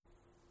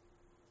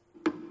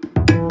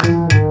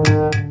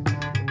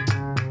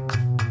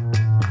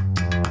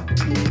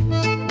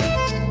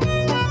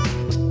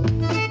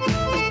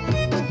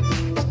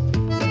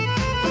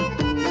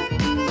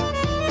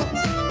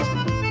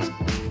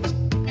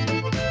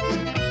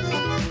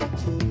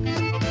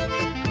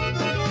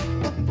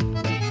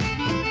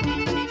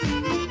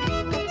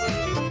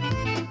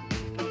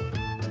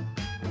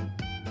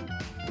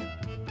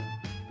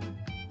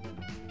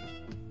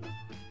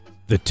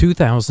The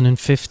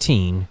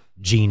 2015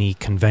 Genie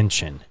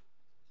Convention,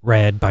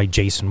 read by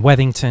Jason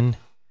Wethington,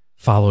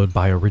 followed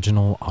by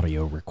original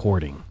audio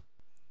recording.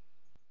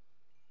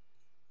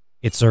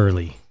 It's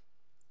early,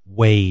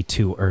 way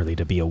too early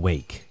to be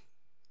awake.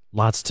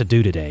 Lots to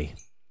do today.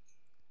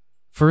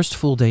 First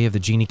full day of the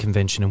Genie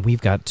Convention, and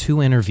we've got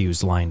 2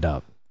 interviews lined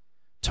up.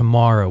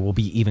 Tomorrow will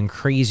be even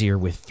crazier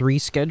with 3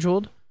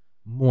 scheduled,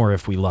 more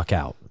if we luck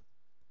out.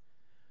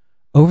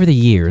 Over the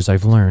years,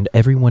 I've learned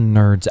everyone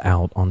nerds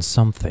out on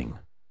something.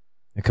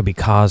 It could be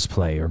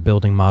cosplay or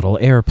building model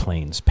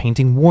airplanes,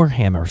 painting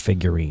Warhammer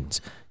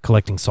figurines,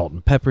 collecting salt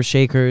and pepper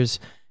shakers.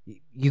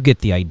 You get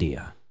the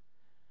idea.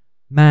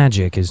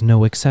 Magic is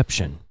no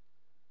exception.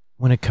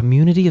 When a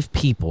community of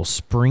people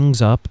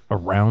springs up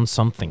around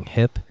something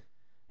hip,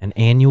 an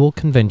annual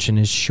convention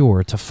is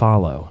sure to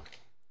follow.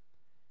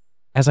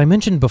 As I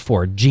mentioned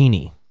before,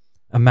 Genie,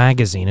 a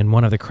magazine and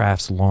one of the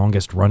craft's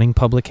longest-running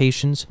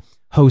publications,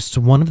 hosts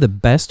one of the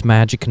best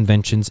magic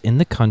conventions in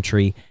the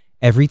country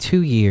every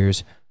 2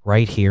 years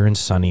right here in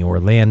sunny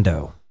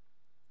Orlando.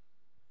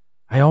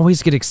 I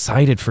always get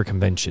excited for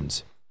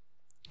conventions.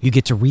 You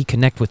get to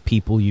reconnect with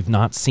people you've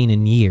not seen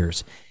in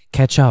years,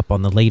 catch up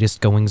on the latest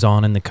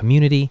goings-on in the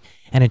community,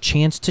 and a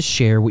chance to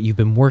share what you've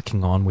been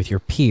working on with your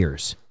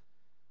peers.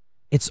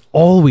 It's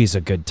always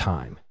a good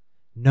time.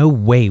 No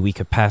way we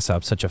could pass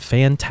up such a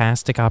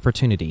fantastic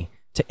opportunity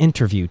to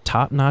interview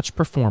top-notch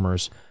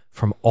performers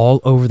from all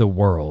over the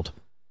world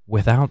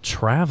without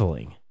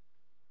traveling.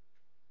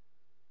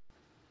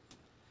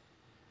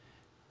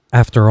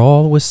 After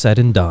all was said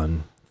and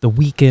done, the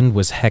weekend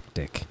was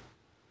hectic.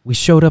 We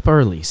showed up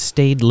early,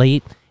 stayed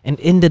late, and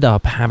ended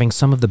up having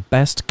some of the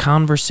best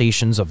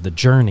conversations of the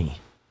journey.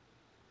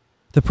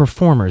 The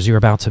performers you're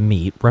about to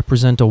meet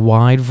represent a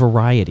wide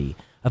variety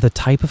of the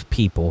type of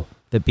people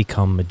that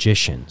become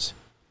magicians.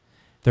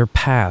 Their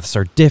paths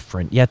are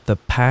different, yet the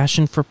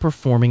passion for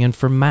performing and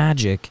for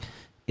magic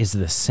is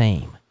the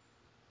same.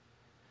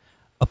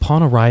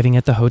 Upon arriving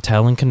at the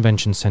hotel and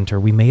convention center,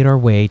 we made our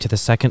way to the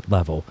second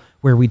level,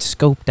 where we'd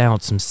scoped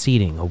out some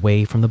seating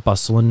away from the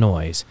bustle and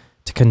noise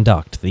to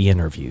conduct the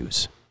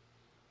interviews.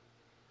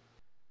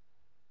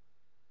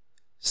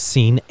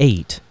 Scene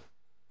 8.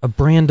 A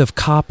brand of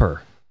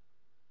Kopper.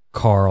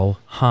 Karl,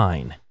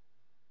 Hein.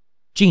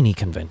 Genie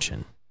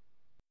Convention.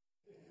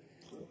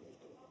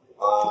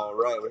 All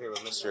right, we're here with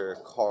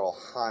Mr. Karl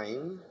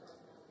Hein.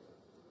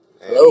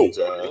 Hello.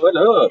 What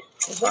up?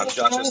 I'm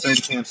Josh at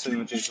State Camp sitting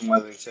with Jason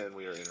Wethington.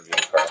 We are interviewing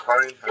Karl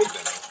Hein. How you been?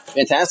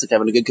 Fantastic.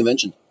 Having a good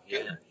convention.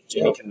 Yeah,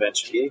 Genie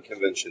Convention. Genie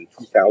Convention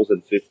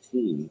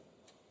 2015.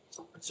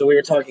 So we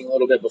were talking a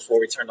little bit before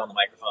we turned on the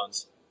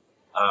microphones.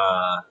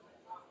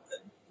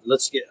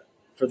 Let's get,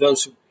 for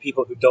those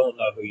people who don't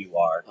know who you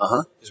are,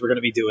 because we're going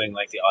to be doing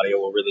like the audio,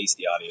 we'll release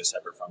the audio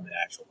separate from the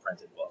actual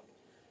printed book.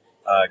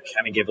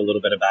 Kind of give a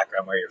little bit of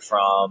background where you're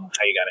from,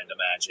 how you got into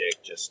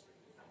magic, just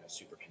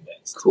super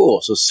condensed.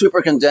 Cool. So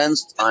super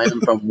condensed. I am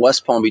from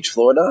West Palm Beach,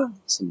 Florida.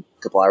 A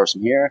couple hours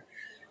from here.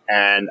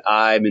 And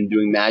I've been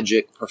doing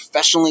magic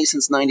professionally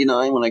since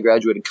 99 when I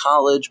graduated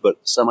college, but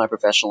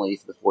semi-professionally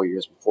for the 4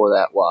 years before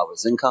that while I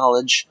was in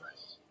college.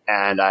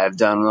 And I've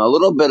done a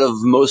little bit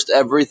of most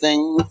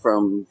everything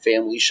from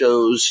family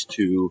shows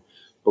to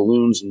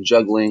balloons and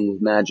juggling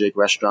with magic,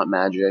 restaurant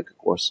magic, of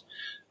course,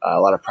 a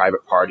lot of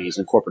private parties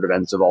and corporate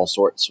events of all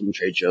sorts, from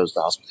trade shows to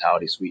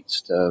hospitality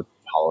suites to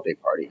holiday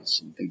parties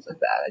and things like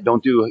that. I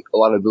don't do a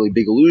lot of really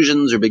big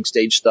illusions or big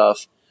stage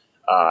stuff.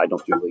 I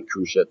don't do really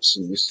cruise ships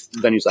and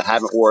venues I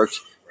haven't worked,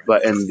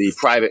 but in the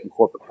private and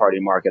corporate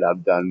party market,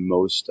 I've done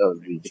most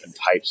of the different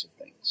types of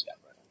things.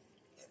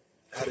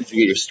 Yeah. How did you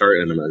get your start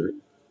in the magic?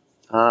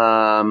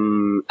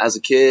 As a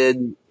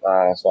kid,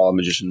 I saw a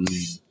magician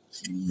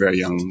very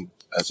young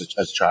as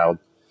a child.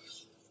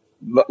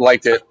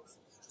 Liked it.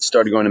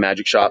 Started going to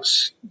magic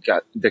shops.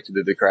 Got addicted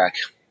to the crack.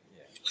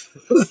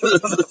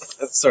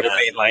 That's sort of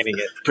mainlining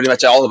it. Pretty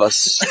much all of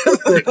us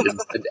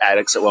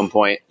addicts at one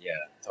point. Yeah,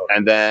 totally.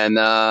 And then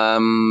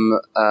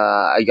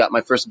I got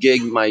my first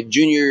gig my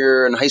junior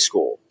year in high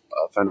school.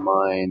 A friend of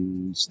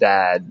mine's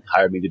dad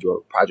hired me to do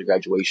a project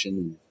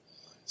graduation.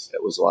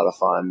 It was a lot of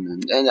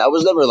fun. And I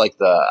was never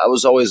I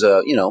was always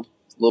a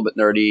little bit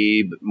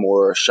nerdy, but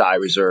more shy,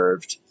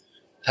 reserved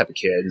type of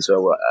kid. And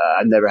so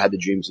I never had the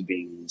dreams of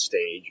being on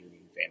stage or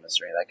being famous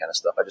or any of that kind of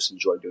stuff. I just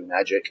enjoyed doing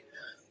magic.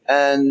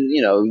 And,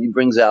 it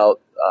brings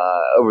out,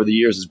 over the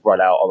years, it's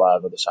brought out a lot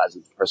of other sides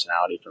of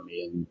personality for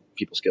me and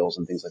people skills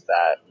and things like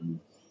that. And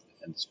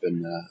it's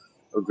been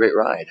a great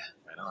ride.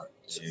 Right on.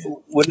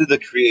 So when did the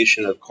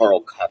creation of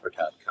Karl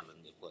Coppertop come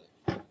into play?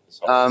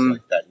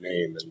 Like that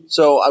name.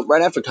 So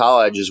right after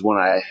college is when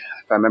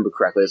if I remember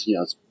correctly, it's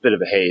a bit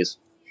of a haze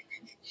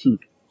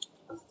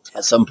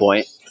at some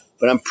point.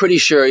 But I'm pretty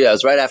sure, it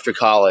was right after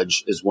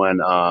college is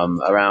when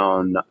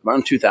around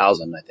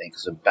 2000, I think,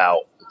 is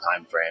about the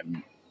time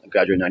frame. I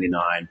graduated in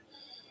 99.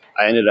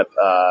 I ended up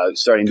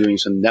starting doing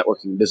some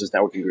business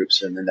networking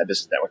groups, and in that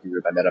business networking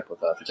group, I met up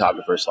with a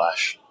photographer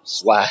slash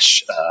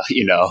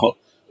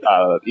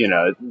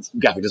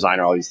graphic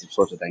designer, all these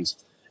sorts of things.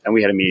 And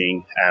we had a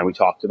meeting, and we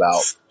talked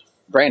about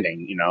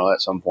branding,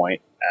 at some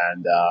point.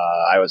 And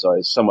I was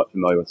always somewhat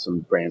familiar with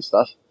some brand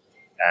stuff.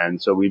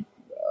 And so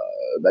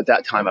at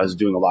that time, I was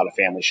doing a lot of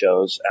family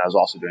shows. I was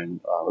also doing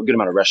a good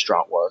amount of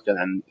restaurant work. And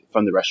then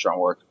from the restaurant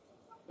work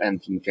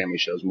and from the family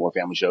shows, more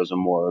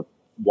and more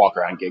walk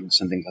around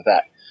gigs and things like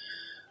that.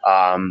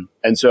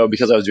 And so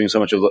because I was doing so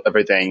much of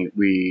everything,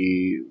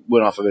 we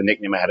went off of a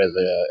nickname I had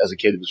as a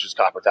kid, which was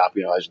Kopper Top.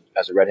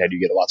 As a redhead, you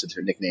get lots of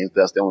different nicknames,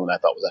 but that's the only one I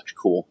thought was actually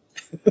cool,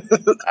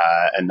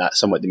 and not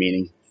somewhat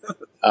demeaning.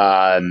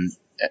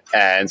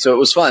 And so it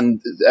was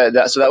fun. So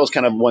that was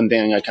kind of one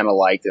thing I kind of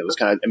liked. It was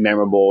kind of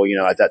memorable,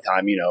 at that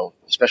time,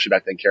 especially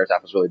back then, Carrot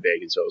Top was really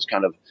big. And so it was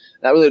kind of,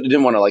 I really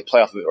didn't want to like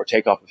play off of it or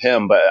take off of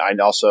him, but I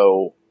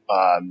also,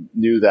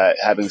 knew that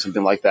having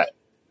something like that,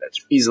 that's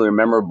easily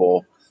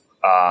memorable,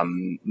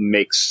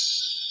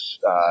 makes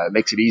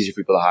it easier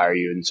for people to hire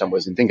you in some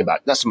ways and think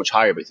about, not so much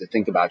hire, but to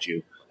think about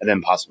you and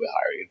then possibly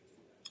hire you.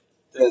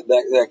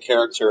 That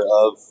character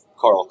of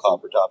Karl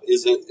Coppertop,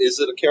 is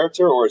it a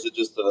character, or is it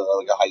just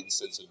like a heightened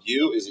sense of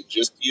you? Is it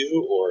just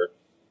you, or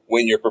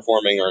when you're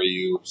performing, are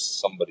you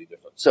somebody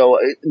different? So,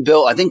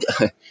 Bill, I think,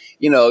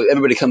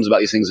 everybody comes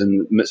about these things,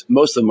 and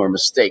most of them are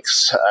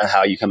mistakes,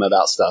 how you come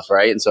about stuff,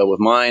 right? And so with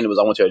mine, I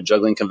went to a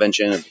juggling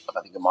convention,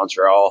 I think in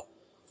Montreal,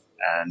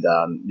 and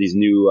these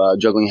new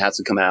juggling hats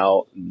had come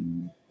out.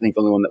 And I think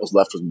the only one that was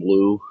left was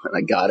blue, and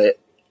I got it.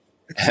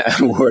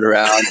 I wore it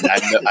around.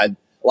 I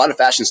a lot of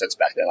fashion sense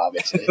back then,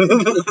 obviously.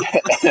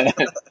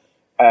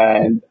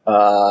 And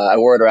I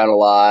wore it around a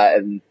lot,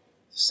 and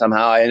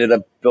somehow I ended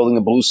up building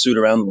a blue suit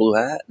around the blue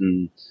hat.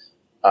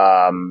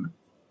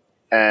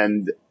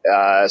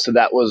 So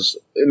that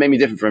it made me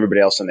different from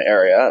everybody else in the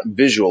area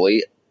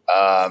visually.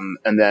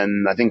 And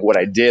then I think what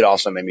I did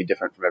also made me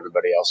different from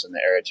everybody else in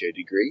the area to a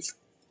degree.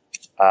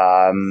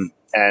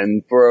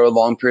 And for a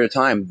long period of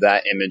time,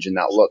 that image and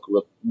that look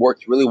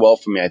worked really well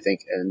for me, I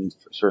think, and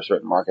for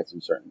certain markets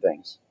and certain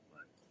things.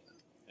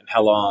 And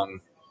how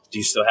long do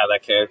you still have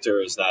that character,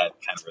 or is that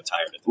kind of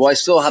retired? Well, I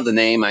still have the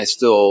name. I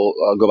still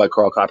go by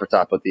Karl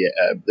Coppertop, but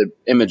the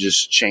image has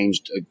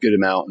changed a good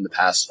amount in the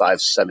past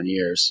 5-7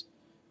 years.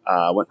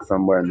 I went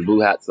from wearing the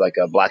blue hat to like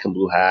a black and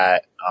blue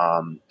hat.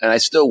 And I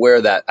still wear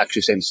that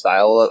actually same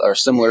style or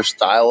similar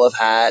style of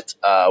hat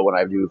when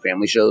I do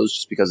family shows,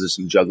 just because there's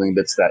some juggling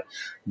bits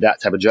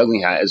that type of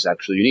juggling hat is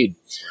actually you need,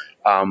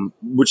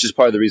 which is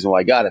part of the reason why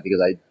I got it,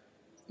 because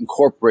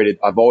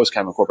I've always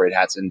kind of incorporated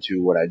hats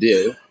into what I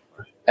do.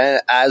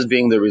 And as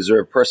being the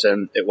reserved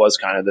person, it was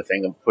kind of the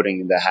thing of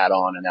putting the hat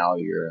on, and now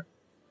you're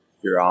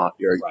a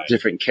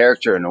different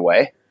character in a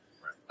way.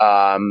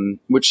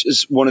 Which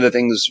is one of the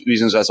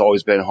reasons that's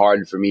always been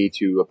hard for me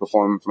to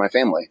perform for my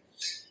family.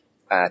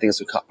 I think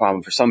it's a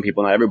problem for some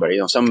people, not everybody.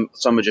 Some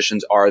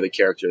magicians are the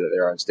character that they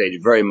are on stage,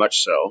 very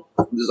much so.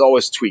 There's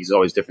always tweaks, there's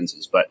always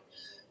differences, but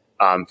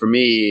for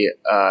me,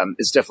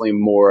 it's definitely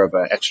more of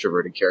an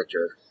extroverted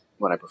character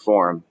when I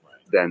perform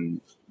than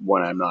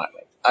when I'm not.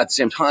 At the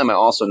same time, I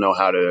also know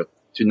how to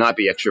not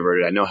be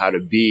extroverted. I know how to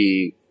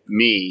be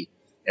me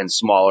in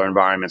smaller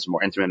environments,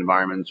 more intimate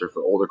environments, or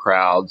for older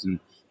crowds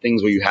and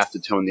things where you have to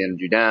tone the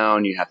energy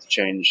down. You have to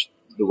change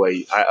the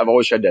way I've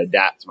always tried to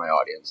adapt to my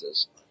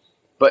audiences.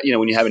 But,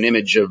 when you have an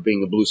image of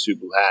being a blue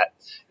suit, blue hat,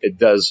 it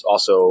does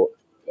also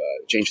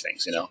change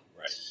things, Right.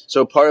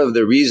 So part of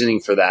the reasoning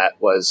for that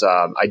was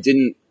I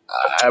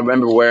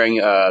remember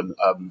wearing a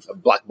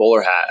black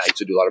bowler hat. I used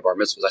to do a lot of bar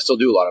mitzvahs. I still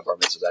do a lot of bar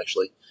mitzvahs,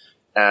 actually.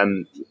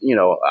 And,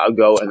 I'll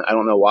go, and I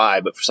don't know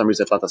why, but for some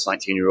reason I thought this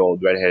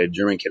 19-year-old redheaded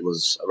German kid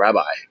was a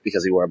rabbi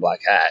because he wore a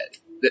black hat.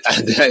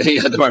 He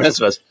had the bar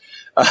mitzvahs.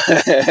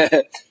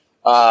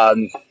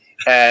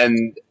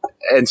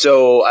 And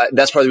so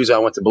that's part of the reason I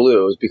went to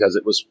blue, is because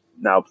it was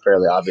now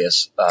fairly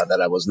obvious that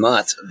I was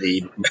not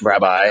the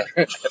rabbi.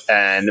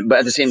 But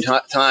at the same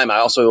time,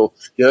 the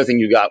other thing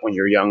you got when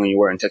you're young and you're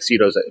wearing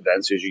tuxedos at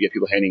events is you get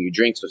people handing you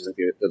drinks, which is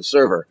the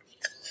server.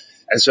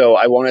 And so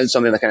I wanted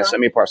something that kind of set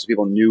me apart so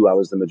people knew I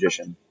was the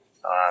magician.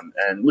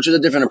 And which is a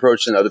different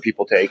approach than other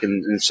people take.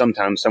 And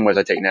sometimes, some ways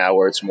I take now,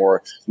 where it's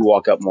more, you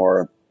walk up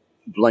more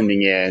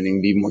blending in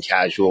and be more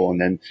casual and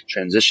then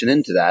transition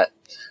into that.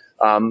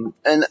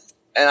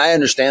 And I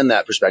understand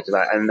that perspective.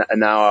 And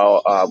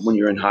now, when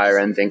you're in higher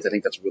end things, I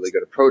think that's a really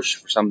good approach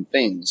for some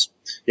things.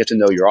 You have to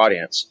know your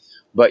audience.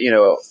 But,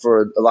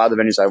 for a lot of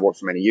the venues I've worked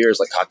for many years,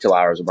 like cocktail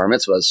hours or bar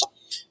mitzvahs,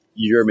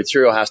 your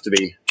material has to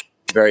be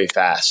very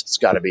fast. It's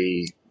got to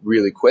be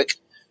really quick.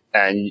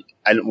 And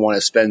I didn't want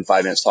to spend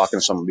 5 minutes talking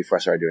to someone before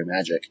I started doing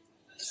magic.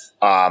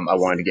 I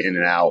wanted to get in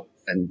and out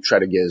and try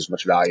to get as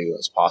much value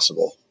as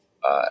possible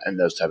in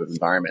those type of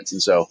environments.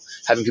 And so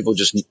having people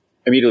just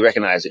immediately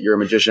recognize that you're a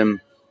magician.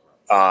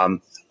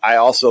 I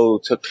also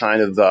took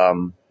kind of,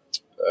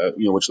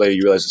 which later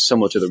you realize is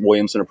similar to the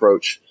Williamson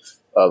approach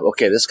of,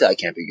 okay, this guy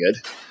can't be good.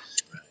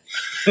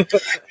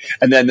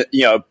 And then,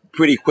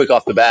 pretty quick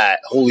off the bat,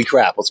 holy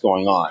crap, what's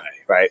going on,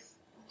 right?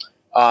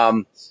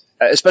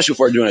 Especially if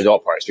we're doing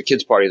adult parties. For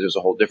kids' parties, there's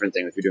a whole different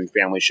thing. If you're doing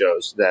family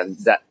shows, then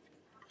that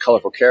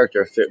colorful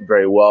character fit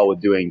very well with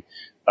doing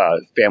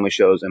family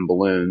shows and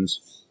balloons.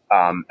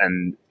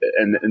 And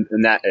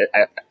that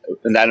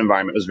in that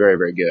environment was very,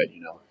 very good.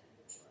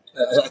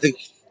 I think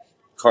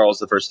Carl's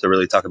the first to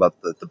really talk about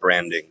the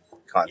branding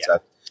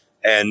concept.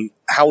 And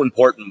how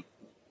important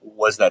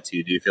was that to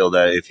you? Do you feel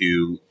that if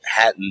you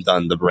hadn't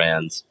done the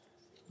brands,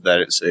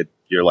 that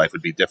your life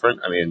would be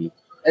different? I mean,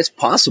 it's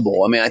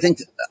possible. I mean, I think,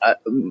 I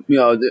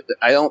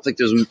don't think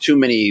there's too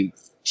many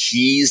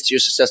keys to your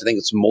success. I think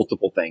it's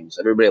multiple things.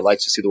 Everybody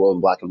likes to see the world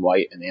in black and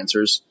white and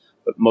answers,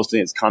 but mostly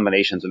it's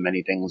combinations of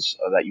many things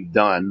that you've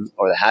done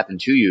or that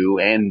happened to you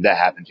and that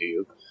happened to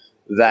you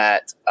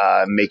that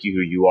make you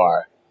who you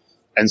are.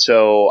 And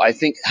so I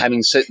think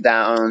having sit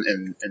down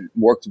and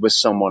worked with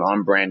someone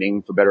on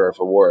branding, for better or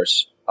for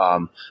worse,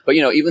 but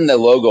even the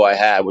logo I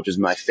had, which is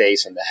my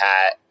face and the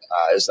hat,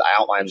 is the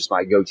outline, just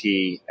my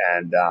goatee,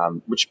 and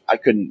which I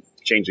couldn't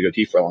change the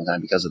goatee for a long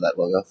time because of that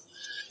logo.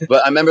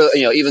 But I remember,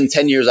 even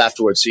 10 years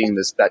afterwards, seeing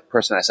that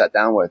person I sat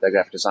down with, that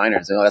graphic designer,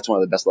 and saying, "Oh, that's one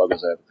of the best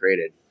logos I've ever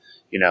created."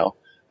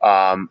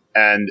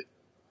 And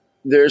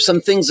there's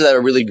some things that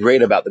are really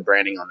great about the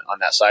branding on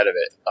that side of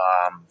it.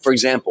 For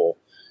example,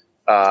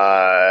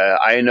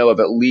 I know of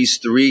at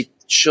least 3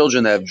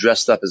 children that have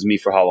dressed up as me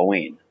for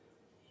Halloween.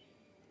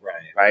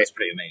 Right? That's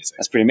pretty amazing.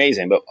 That's pretty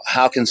amazing. But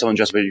how can someone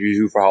dress up as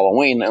you for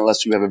Halloween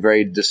unless you have a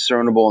very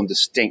discernible and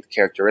distinct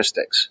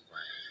characteristics?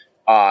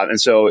 And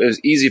so it was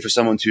easy for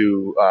someone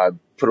to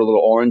put a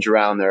little orange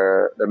around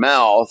their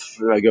mouth,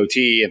 a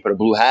goatee, and put a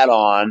blue hat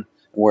on, and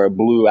wear a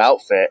blue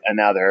outfit, and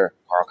now they're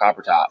Karl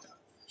Koppertop.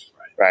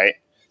 Right?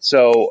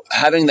 So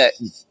having that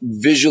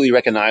visually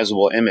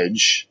recognizable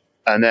image,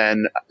 and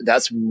then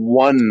that's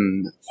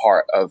one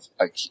part of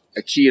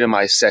a key to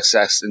my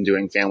success in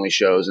doing family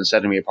shows and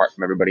setting me apart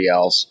from everybody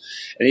else.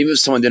 And even if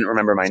someone didn't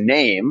remember my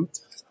name,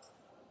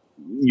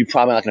 you're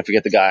probably not going to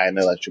forget the guy in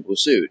the electric blue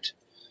suit.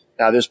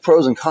 Now, there's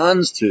pros and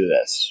cons to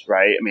this,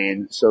 right? I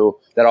mean, so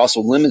that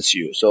also limits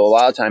you. So a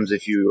lot of times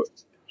if you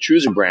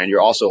choose a brand,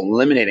 you're also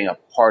eliminating a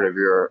part of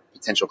your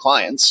potential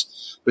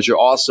clients, but you're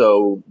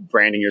also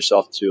branding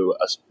yourself to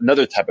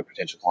another type of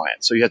potential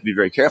client. So you have to be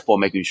very careful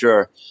making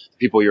sure the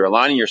people you're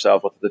aligning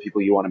yourself with are the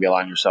people you want to be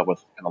aligning yourself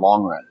with in the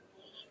long run.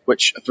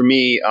 Which for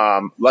me,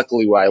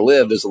 luckily where I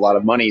live, there's a lot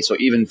of money. So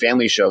even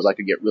family shows I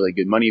could get really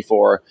good money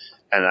for.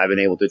 And I've been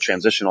able to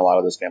transition a lot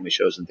of those family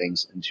shows and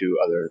things into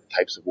other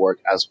types of work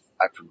as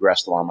I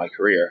progressed along my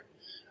career.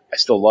 I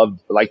still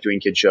like doing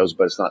kid shows,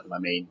 but it's not my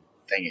main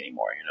thing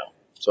anymore,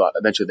 So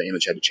eventually the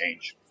image had to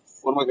change.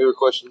 One of my favorite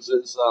questions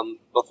is,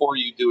 before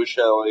you do a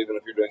show, even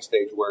if you're doing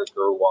stage work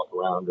or walk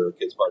around or a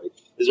kid's party,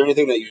 is there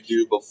anything that you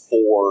do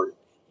before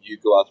you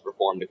go out to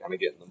perform to kind of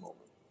get in the moment?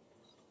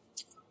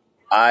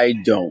 I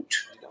don't.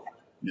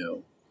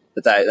 No.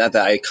 That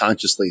I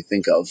consciously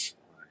think of.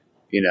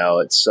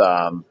 It's...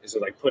 Is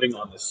it like putting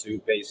on the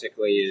suit,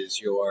 basically,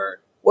 is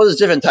your... Well, there's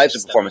different types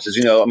of performances,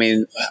 I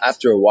mean,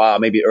 after a while,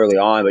 maybe early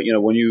on, but,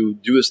 when you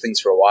do those things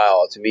for a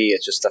while, to me,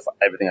 it's just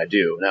everything I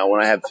do. Now, when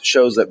I have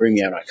shows that bring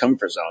me out of my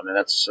comfort zone, then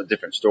that's a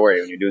different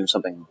story. When you're doing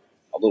something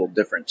a little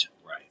different,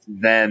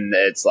 then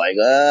it's like,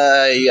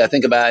 you got to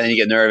think about it, and you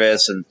get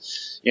nervous, and,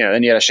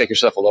 then you got to shake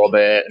yourself a little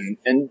bit,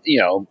 and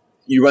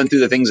you run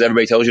through the things that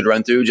everybody tells you to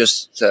run through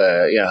just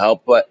to,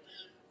 help, but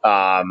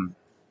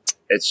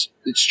it's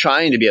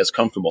trying to be as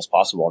comfortable as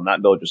possible and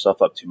not build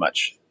yourself up too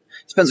much.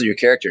 It depends on your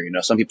character.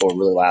 Some people are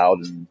really loud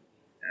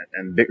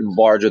and big,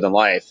 larger than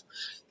life.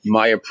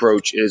 My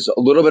approach is a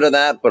little bit of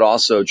that, but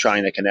also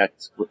trying to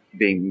connect with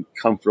being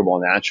comfortable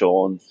and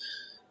natural. And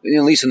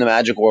at least in the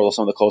magic world,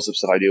 some of the close-up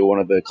stuff I do, one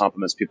of the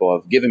compliments people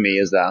have given me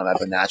is that I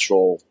have a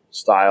natural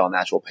style,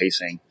 natural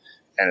pacing.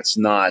 And it's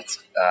not,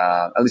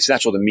 at least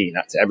natural to me,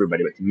 not to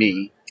everybody, but to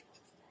me.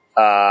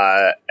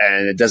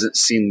 And it doesn't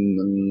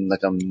seem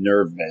like I'm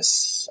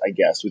nervous, I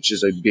guess, which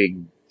is a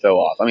big throw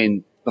off. I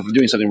mean, if I'm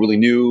doing something really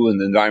new in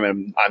the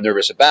environment I'm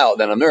nervous about,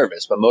 then I'm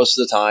nervous. But most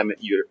of the time,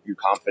 you're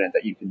confident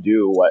that you can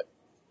do what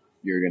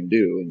you're going to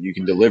do and you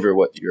can deliver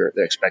what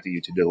they're expecting you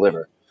to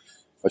deliver,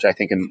 which I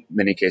think in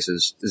many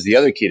cases is the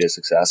other key to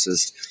success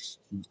is,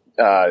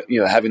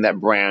 having that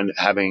brand,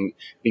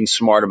 being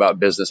smart about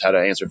business, how to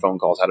answer phone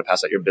calls, how to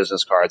pass out your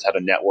business cards, how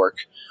to network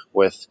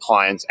with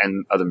clients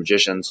and other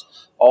magicians.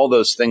 All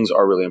those things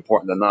are really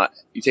important.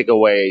 You can take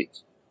away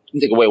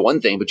one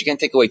thing, but you can't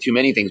take away too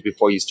many things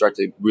before you start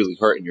to really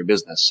hurt in your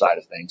business side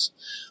of things.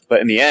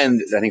 But in the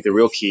end, I think the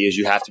real key is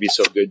you have to be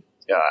so good,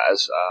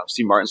 as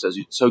Steve Martin says,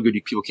 so good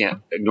people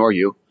can't ignore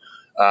you.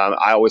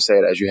 I always say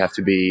it as you have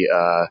to be,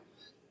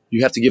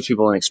 you have to give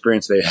people an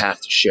experience they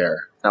have to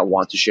share, not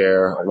want to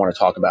share or want to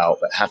talk about,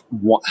 but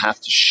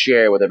have to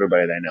share with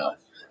everybody they know.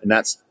 And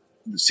that's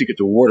the secret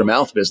to word of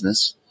mouth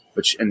business,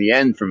 which in the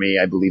end, for me,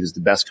 I believe is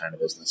the best kind of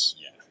business.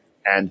 Yeah.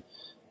 And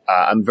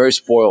I'm very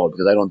spoiled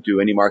because I don't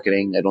do any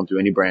marketing. I don't do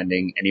any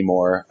branding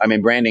anymore. I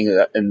mean, branding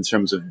in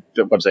terms of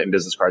website and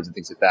business cards and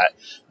things like that.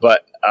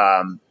 But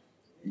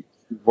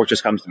work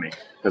just comes to me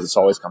because it's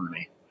always come to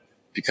me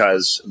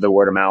because the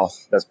word of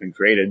mouth that's been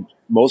created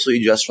mostly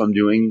just from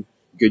doing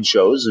good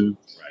shows and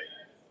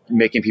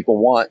making people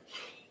want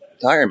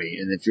to hire me.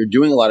 And if you're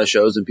doing a lot of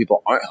shows and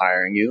people aren't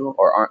hiring you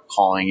or aren't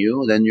calling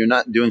you, then you're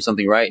not doing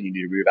something right and you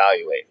need to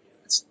reevaluate.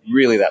 It's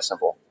really that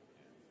simple.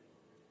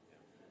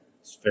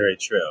 It's very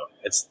true.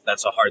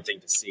 That's a hard thing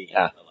to see. Yeah.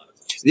 A lot of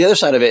times. The other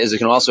side of it is it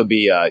can also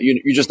be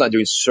you're just not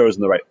doing shows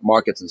in the right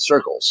markets and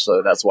circles,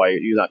 so that's why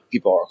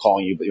people are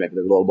calling you, but maybe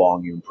they're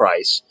lowballing you in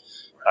price,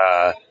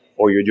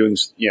 or you're doing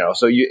so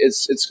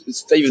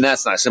it's even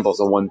that's not as simple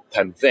as a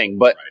one-time thing.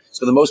 But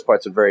for the most part,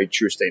 it's a very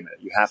true statement.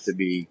 You have to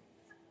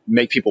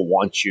make people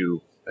want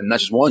you, and not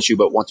just want you,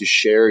 but want to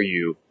share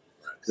you.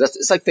 Because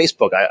it's like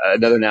Facebook.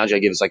 Another analogy I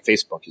give is like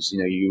Facebook. Is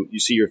you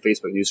see your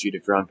Facebook newsfeed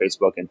if you're on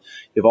Facebook, and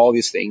you have all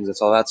these things.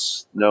 That's all.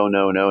 That's no.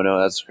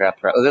 That's crap.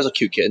 Oh, there's a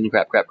cute kitten.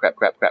 Crap.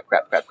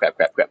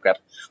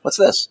 What's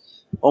this?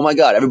 Oh my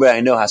God! Everybody I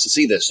know has to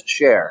see this.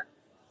 Share.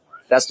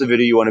 That's the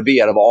video you want to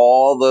be. Out of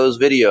all those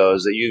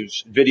videos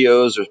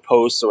or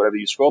posts or whatever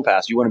you scroll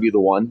past, you want to be the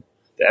one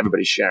that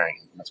everybody's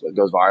sharing. That's what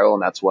goes viral,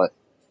 and that's what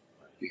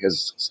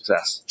because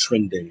success.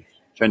 Trending.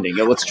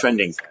 Yeah, what's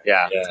trending?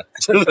 Yeah.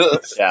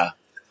 Yeah.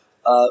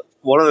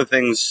 One of the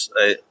things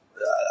I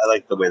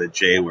like the way that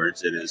Jay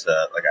words it is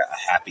like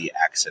a happy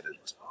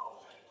accident.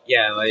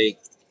 Yeah, like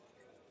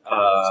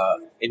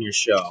in your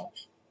show,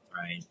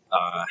 right?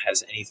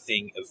 Has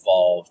anything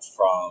evolved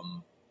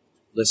from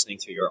listening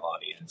to your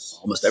audience?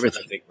 Almost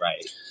everything. I think,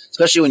 right.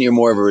 Especially when you're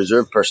more of a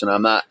reserved person.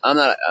 I'm not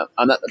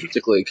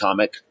particularly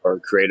comic or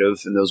creative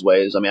in those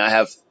ways. I mean, I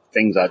have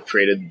things I've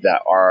created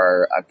that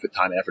I've put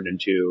time and effort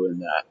into,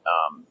 and that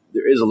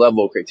there is a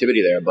level of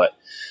creativity there. But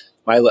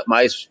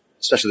my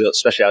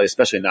speciality,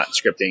 especially not in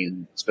scripting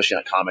and especially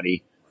not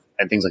comedy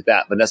and things like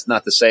that. But that's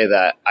not to say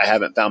that I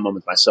haven't found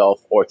moments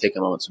myself or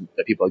taken moments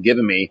that people have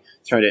given me,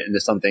 turned it into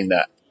something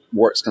that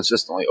works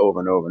consistently over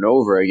and over and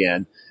over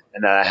again,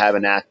 and that I have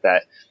an act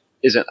that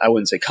isn't, I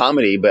wouldn't say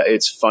comedy, but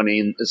it's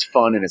funny, it's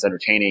fun and it's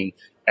entertaining,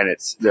 and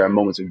there are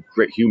moments of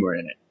great humor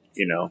in it,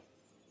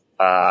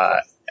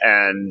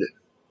 and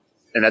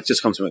that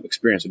just comes from the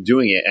experience of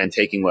doing it and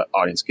taking what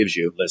audience gives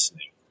you.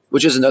 Listening.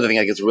 Which is another thing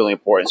I think is really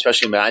important,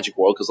 especially in the magic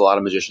world, because a lot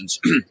of magicians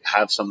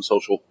have some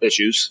social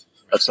issues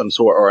of some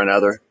sort or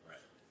another.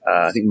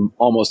 I think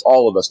almost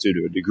all of us do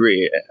to a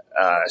degree,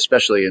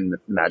 especially in the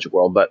magic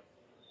world. But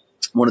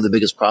one of the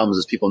biggest problems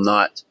is people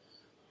not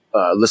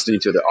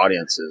listening to their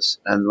audiences.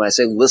 And when I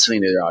say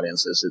listening to their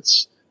audiences,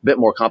 it's a bit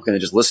more complicated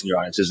than just listening to your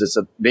audiences. It's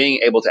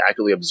being able to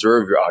accurately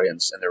observe your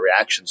audience and their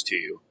reactions to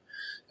you,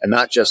 and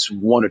not just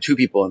one or two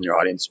people in your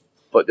audience,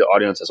 but the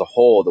audience as a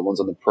whole, the ones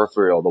on the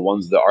peripheral, the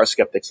ones that are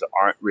skeptics that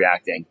aren't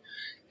reacting,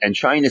 and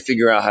trying to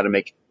figure out how to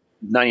make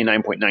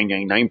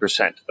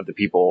 99.999% of the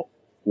people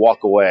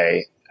walk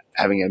away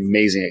having an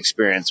amazing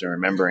experience and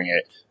remembering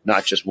it,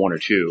 not just one or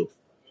two,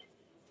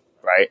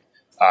 right?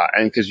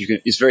 And because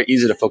it's very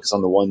easy to focus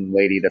on the one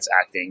lady that's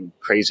acting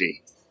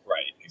crazy,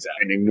 right?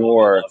 Exactly, and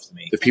ignore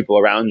the people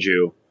around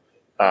you,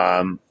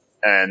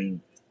 and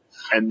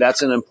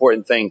that's an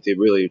important thing to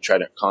really try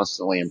to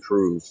constantly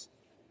improve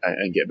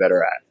and get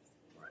better at.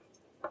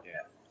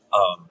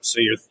 So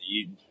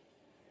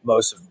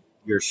most of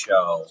your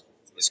show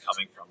is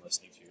coming from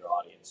listening to your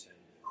audience and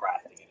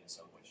crafting it in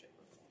some way, shape,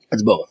 or form.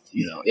 It's both,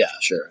 Yeah,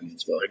 sure. I mean,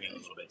 it's both. Bringing a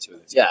little bit to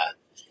it. Yeah.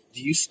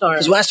 Do you start?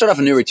 Because when I start off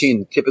a new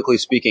routine, typically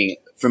speaking,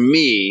 for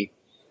me,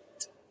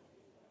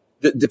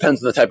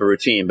 depends on the type of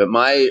routine. But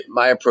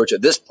my approach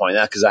at this point,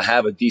 because I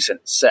have a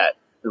decent set,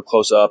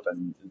 close up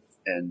and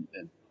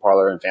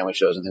parlor and family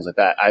shows and things like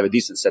that, I have a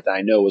decent set that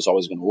I know is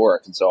always going to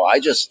work, and so I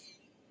just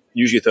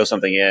usually throw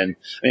something in.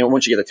 I mean,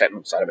 once you get the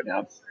technical side of it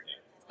now,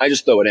 I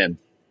just throw it in.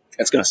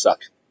 It's going to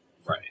suck.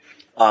 Right.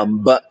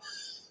 But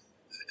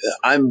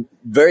I'm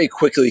very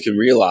quickly can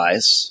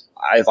realize,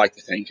 I like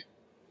to think,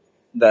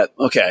 that,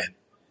 okay,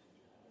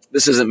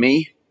 this isn't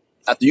me.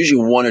 After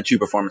usually one or two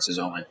performances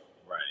only.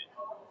 Right.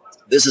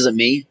 This isn't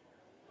me.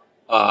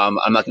 I'm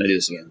not going to do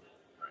this again.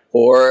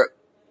 Or,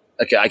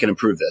 okay, I can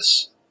improve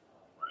this.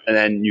 And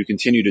then you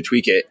continue to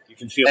tweak it. You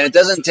can feel and it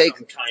doesn't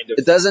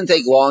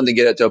take long to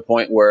get it to a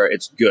point where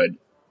it's good.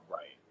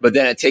 Right. But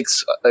then it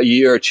takes a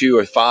year or two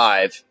or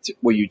five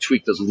where you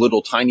tweak those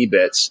little tiny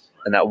bits,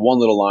 and that one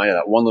little line or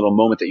that one little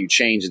moment that you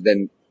change, and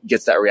then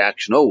gets that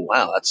reaction. Oh,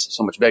 wow, that's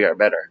so much bigger,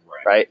 better.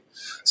 Right.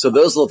 So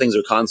those little things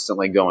are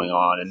constantly going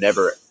on and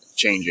never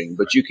changing.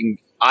 But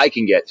I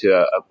can get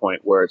to a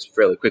point where it's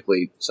fairly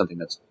quickly something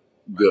that's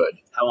good.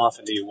 How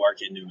often do you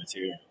work in new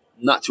material?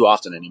 Not too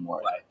often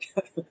anymore.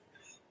 Right.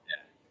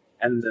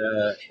 And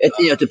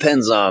it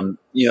depends on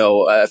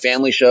a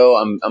family show.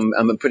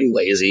 I'm pretty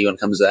lazy when it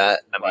comes to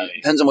that. I mean,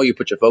 it depends on where you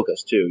put your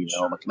focus too.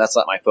 Like, that's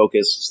not my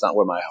focus. It's not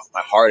where my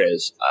heart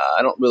is.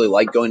 I don't really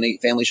like going to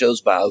family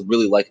shows, but I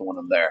really like it when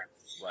I'm there.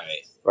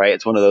 Right.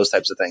 It's one of those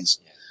types of things.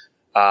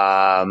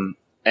 So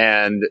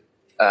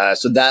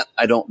that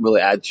I don't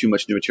really add too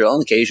much new material.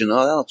 On occasion,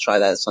 I'll try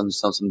that.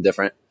 Something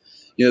different.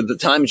 The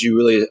times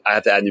I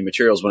have to add new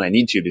materials when I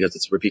need to, because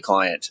it's a repeat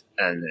client,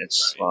 and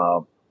it's.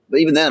 Right. But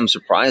even then, I'm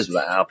surprised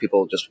about how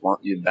people just want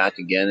you back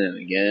again and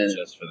again.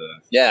 Just for the...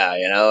 Yeah,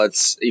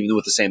 it's even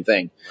with the same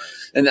thing. Right.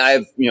 And I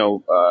have,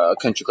 a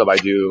country club I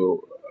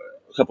do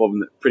a couple of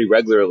them pretty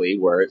regularly,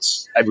 where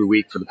it's every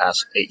week for the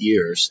past 8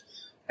 years.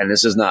 And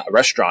this is not a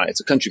restaurant,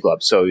 it's a country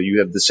club. So you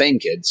have the same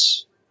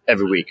kids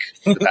every week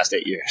for the past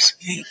 8 years.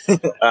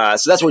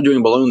 So that's what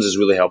doing balloons is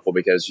really helpful,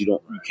 because you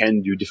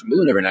can do a different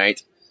balloon every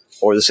night,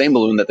 or the same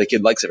balloon that the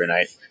kid likes every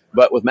night.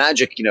 But with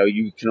magic,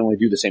 you can only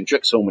do the same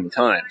trick so many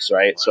times,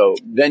 right? So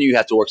then you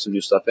have to work some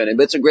new stuff in.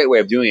 But it's a great way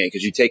of doing it,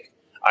 because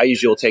I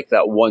usually will take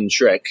that one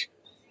trick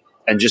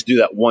and just do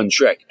that one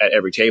trick at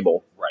every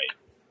table.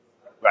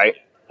 Right?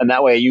 And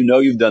that way,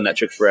 you've done that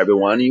trick for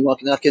everyone, and you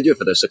not going to do it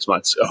for those 6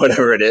 months or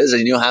whatever it is,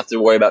 and you don't have to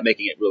worry about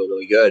making it really,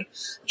 really good.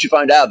 But you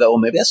find out that, well,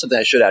 maybe that's something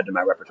I should add to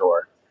my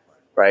repertoire,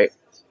 right?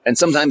 And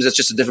sometimes it's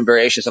just a different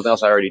variation of something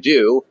else I already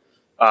do,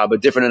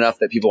 but different enough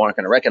that people aren't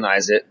going to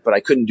recognize it, but I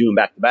couldn't do them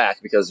back to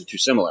back because they're too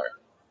similar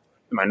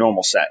in my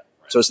normal set.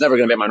 So it's never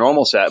going to be my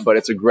normal set, but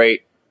it's a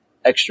great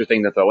extra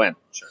thing to throw in.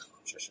 Sure.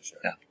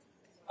 Yeah.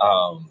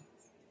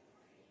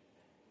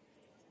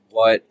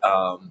 What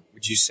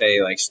would you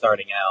say, like,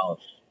 starting out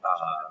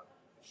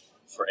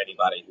for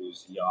anybody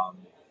who's young,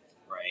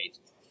 right,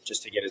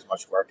 just to get as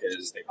much work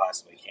as they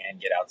possibly can,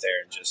 get out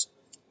there and just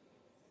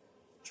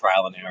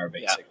trial and error,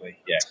 basically.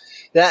 Yeah.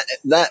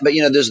 That, but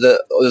there's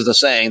the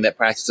saying that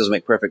practice doesn't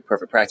make perfect,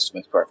 perfect practice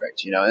makes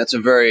perfect. And that's a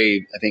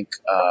very, I think,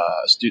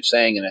 astute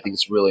saying, and I think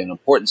it's really an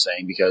important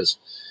saying, because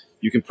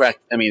you can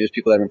practice. I mean, there's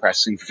people that have been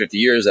practicing for 50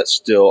 years that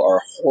still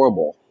are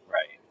horrible.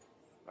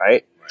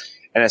 Right.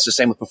 And it's the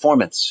same with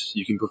performance.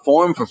 You can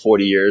perform for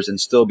 40 years and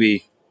still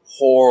be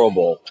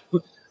horrible.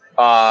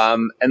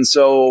 And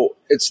so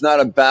it's not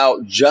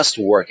about just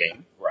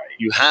working. Right.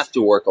 You have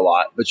to work a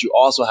lot, but you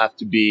also have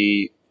to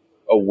be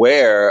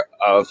aware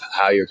of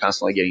how you're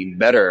constantly getting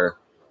better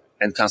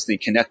and constantly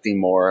connecting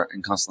more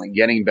and constantly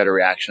getting better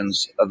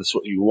reactions of the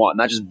sort you want.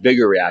 Not just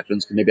bigger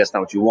reactions, because maybe that's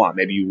not what you want.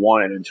 Maybe you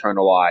want an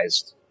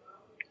internalized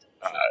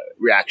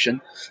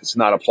reaction. It's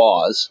not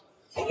applause.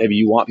 Maybe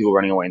you want people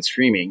running away and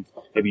screaming.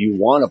 Maybe you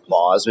want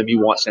applause. Maybe you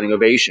want standing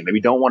ovation. Maybe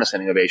you don't want a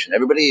standing ovation.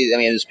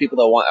 There's people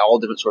that want all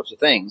different sorts of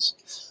things.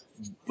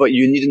 But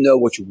you need to know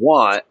what you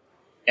want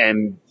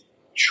and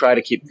try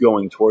to keep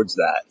going towards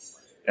that.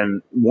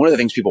 And one of the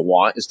things people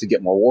want is to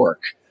get more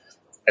work.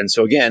 And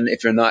so again,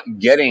 if you're not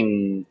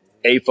getting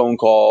a phone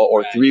call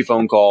or 3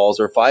 phone calls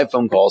or 5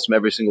 phone calls from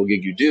every single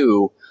gig you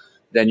do,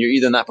 then you're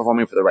either not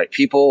performing for the right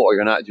people or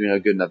you're not doing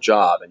a good enough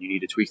job, and you need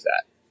to tweak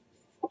that.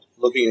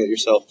 Looking at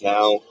yourself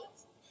now,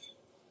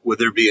 would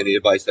there be any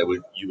advice that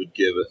you would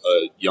give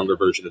a younger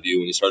version of you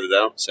when you started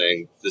out,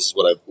 saying, this is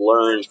what I've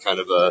learned, kind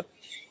of a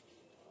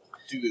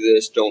do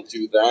this, don't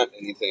do that,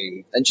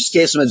 anything? And just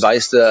gave some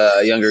advice to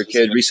a younger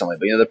kid recently.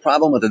 But the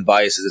problem with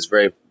advice is it's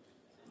very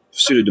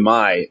suited to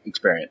my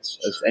experience,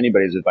 as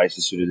anybody's advice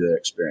is suited to their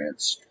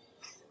experience.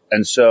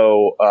 And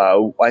so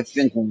I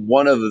think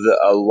one of the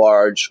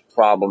large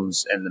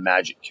problems in the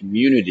magic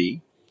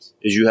community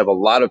is you have a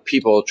lot of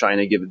people trying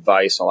to give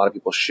advice, a lot of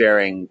people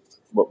sharing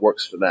what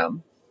works for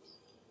them.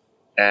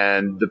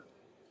 And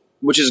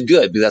which is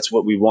good, because that's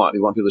what we want. We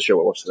want people to share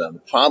what works for them. The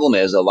problem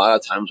is a lot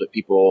of times what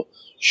people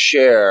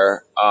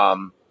share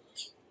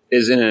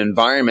is in an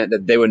environment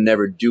that they would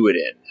never do it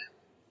in.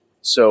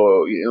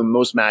 So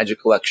most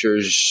magic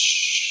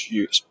lectures,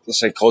 let's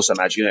say close-up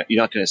magic,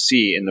 you're not going to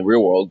see in the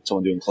real world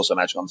someone doing close-up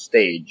magic on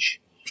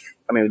stage.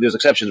 I mean, there's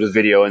exceptions with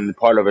video, and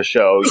part of a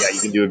show, you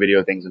can do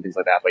video things and things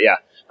like that. But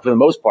for the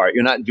most part,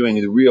 you're not doing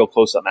the real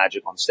close-up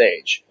magic on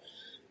stage.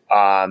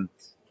 And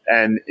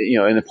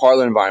in the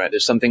parlor environment,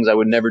 there's some things I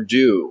would never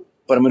do,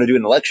 but I'm going to do it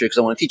in the lecture because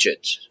I want to teach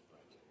it,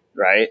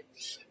 right?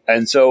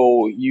 And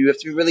so you have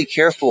to be really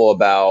careful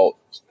about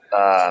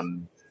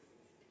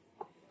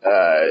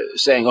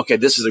saying, okay,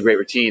 this is a great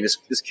routine.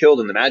 This killed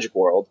in the magic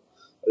world.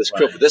 This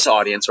killed for this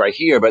audience right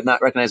here, but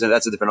not recognizing that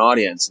that's a different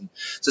audience. And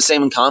it's the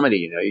same in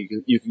comedy.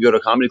 You can go to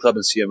a comedy club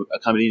and see a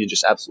comedian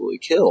just absolutely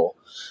kill.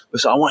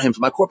 But so I want him for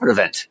my corporate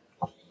event.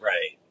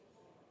 Right.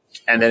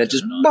 And then it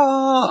just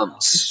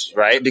bombs,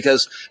 right?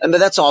 But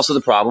that's also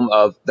the problem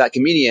of that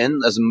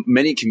comedian, as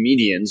many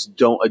comedians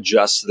don't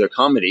adjust their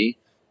comedy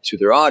to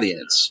their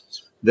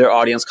audience. Their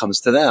audience comes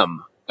to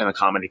them in a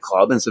comedy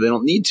club, and so they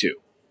don't need to,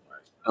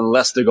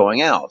 unless they're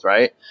going out,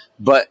 right?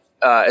 But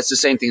it's the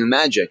same thing in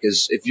magic.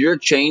 Is if you're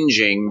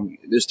changing,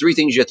 there's 3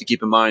 things you have to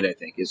keep in mind, I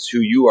think, is who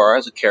you are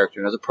as a character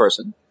and as a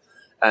person,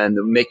 and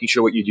making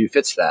sure what you do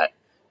fits that.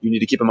 You need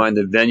to keep in mind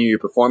the venue you're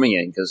performing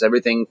in, because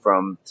everything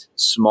from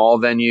small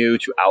venue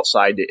to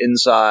outside to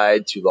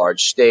inside to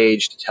large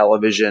stage to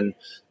television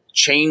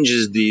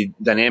changes the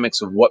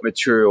dynamics of what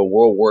material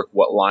will work,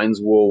 what lines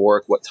will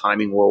work, what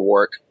timing will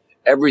work.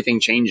 Everything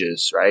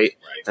changes, right?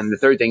 And the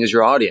third thing is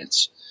your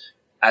audience.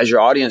 As your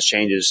audience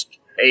changes,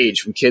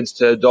 age, from kids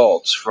to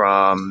adults,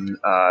 from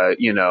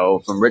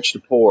rich to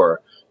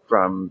poor,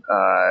 from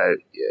a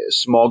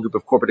small group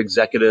of corporate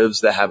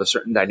executives that have a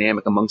certain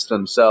dynamic amongst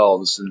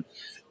themselves, and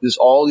there's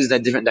all these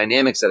different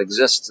dynamics that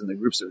exist in the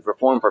groups that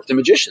perform for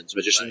magicians.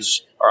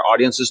 Magicians are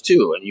audiences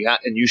too,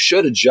 and you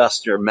should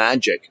adjust your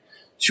magic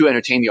to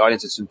entertain the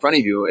audience that's in front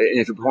of you. And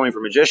if you're performing for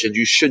magicians,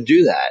 you should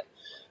do that.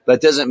 But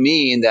it doesn't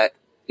mean that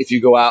if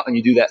you go out and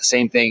you do that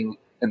same thing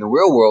in the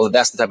real world,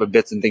 that's the type of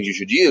bits and things you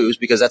should use,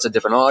 because that's a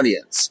different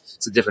audience.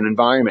 It's a different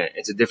environment.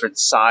 It's a different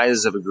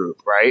size of a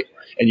group, right?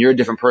 And you're a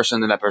different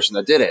person than that person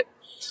that did it.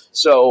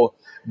 So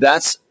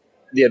that's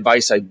the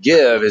advice I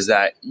give, is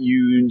that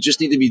you just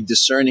need to be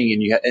discerning,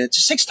 and and it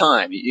just takes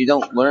time. You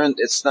don't learn.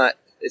 It's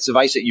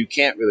advice that you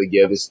can't really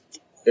give.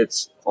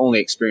 It's only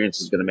experience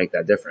is going to make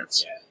that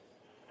difference.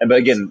 Yeah. But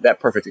again, that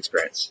perfect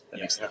experience that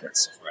makes the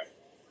difference. Right.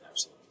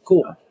 Absolutely.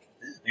 Cool. I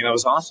think that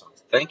was awesome.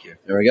 Thank you.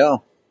 There we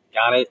go.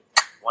 Got it.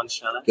 One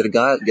shot. Get a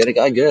guy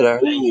good. All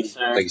right. Thank you,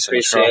 sir. Thank you so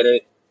much, Appreciate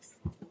it.